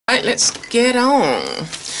Right, let's get on.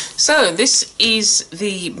 So this is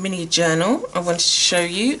the mini journal I wanted to show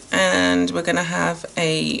you, and we're going to have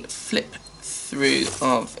a flip through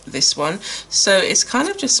of this one. So it's kind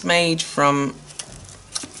of just made from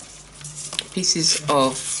pieces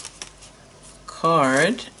of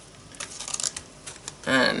card,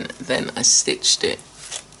 and then I stitched it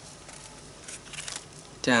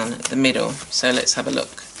down the middle. So let's have a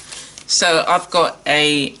look. So I've got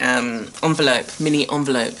a mini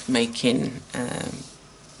envelope making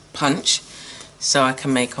punch, so I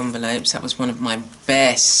can make envelopes. That was one of my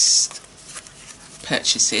best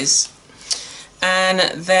purchases. And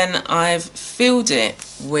then I've filled it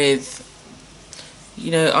with,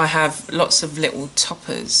 you know, I have lots of little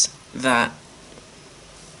toppers that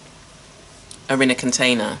are in a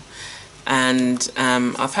container, and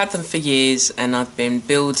I've had them for years, and I've been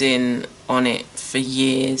building on it for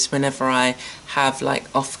years. Whenever I have like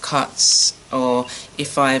offcuts, or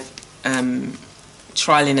if I've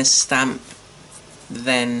trialing a stamp,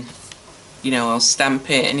 then I'll stamp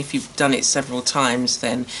it, and if you've done it several times,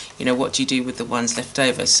 then what do you do with the ones left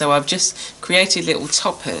over? So I've just created little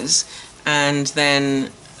toppers and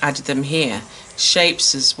then added them here,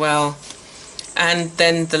 shapes as well. And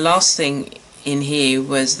then the last thing in here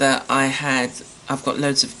was that I've got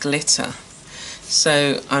loads of glitter,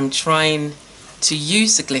 so I'm trying to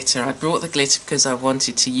use the glitter. I brought the glitter because I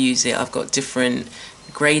wanted to use it. I've got different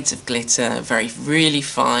grades of glitter, really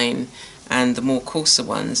fine and the more coarser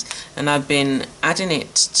ones, and I've been adding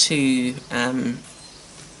it to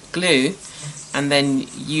glue and then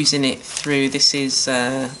using it through, this is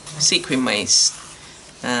sequin waste,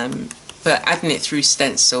 but adding it through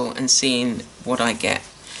stencil and seeing what I get.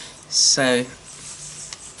 So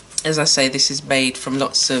as I say, this is made from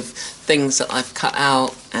lots of things that I've cut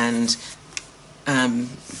out, and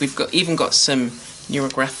we've even got some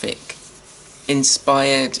neurographic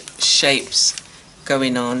inspired shapes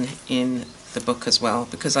going on in the book as well,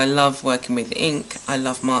 because I love working with ink, I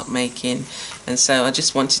love mark making, and so I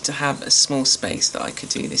just wanted to have a small space that I could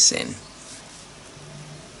do this in.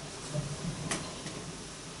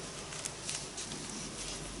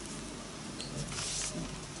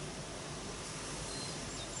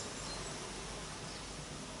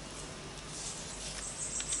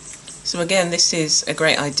 So again, this is a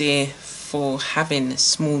great idea for having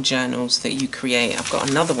small journals that you create. I've got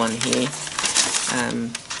another one here.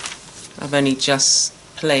 I've only just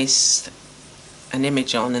placed an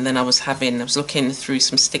image on, and then I was looking through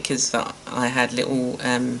some stickers that I had, little,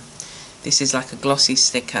 this is like a glossy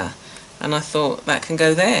sticker, and I thought that can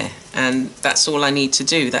go there, and that's all I need to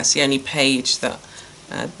do. That's the only page that,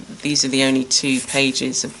 these are the only 2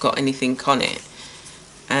 pages that have got anything on it,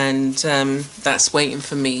 and that's waiting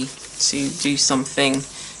for me to do something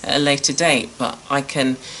at a later date. But I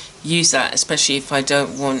can use that, especially if I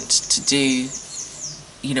don't want to do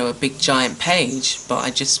a big giant page, but I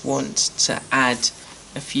just want to add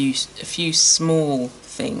a few small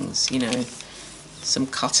things, some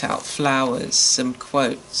cut out flowers, some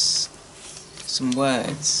quotes, some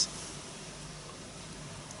words.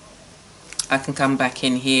 I can come back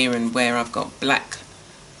in here, and where I've got black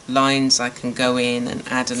lines I can go in and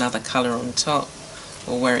add another colour on top,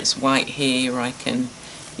 or where it's white here I can,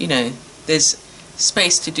 there's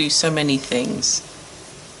space to do so many things.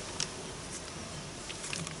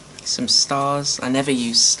 Some stars, I never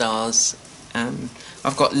use stars,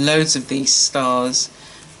 I've got loads of these stars,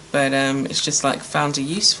 but it's just like found a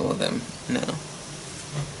use for them now.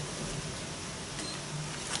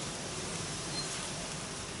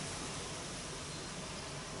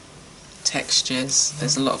 Textures,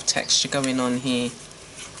 there's a lot of texture going on here.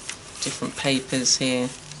 Different papers here,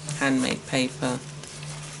 handmade paper.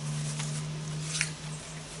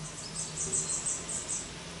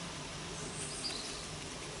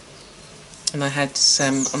 And I had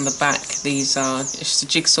some on the back. These are just a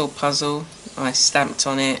jigsaw puzzle. I stamped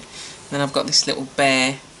on it. And then I've got this little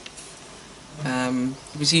bear.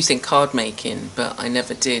 It was used in card making, but I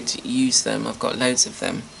never did use them. I've got loads of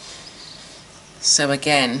them. So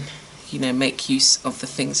again, make use of the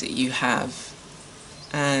things that you have,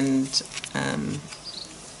 and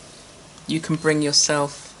you can bring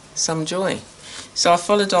yourself some joy. So I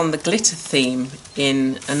followed on the glitter theme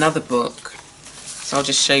in another book, so I'll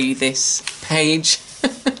just show you this page.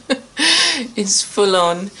 It's full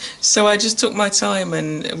on. So I just took my time,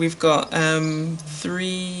 and we've got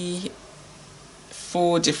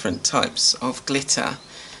 4 different types of glitter.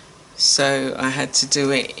 So I had to do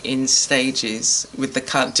it in stages with the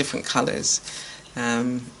different colours,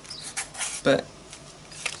 but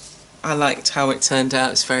I liked how it turned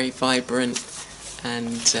out. It's very vibrant,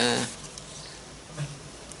 and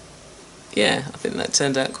yeah, I think that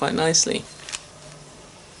turned out quite nicely.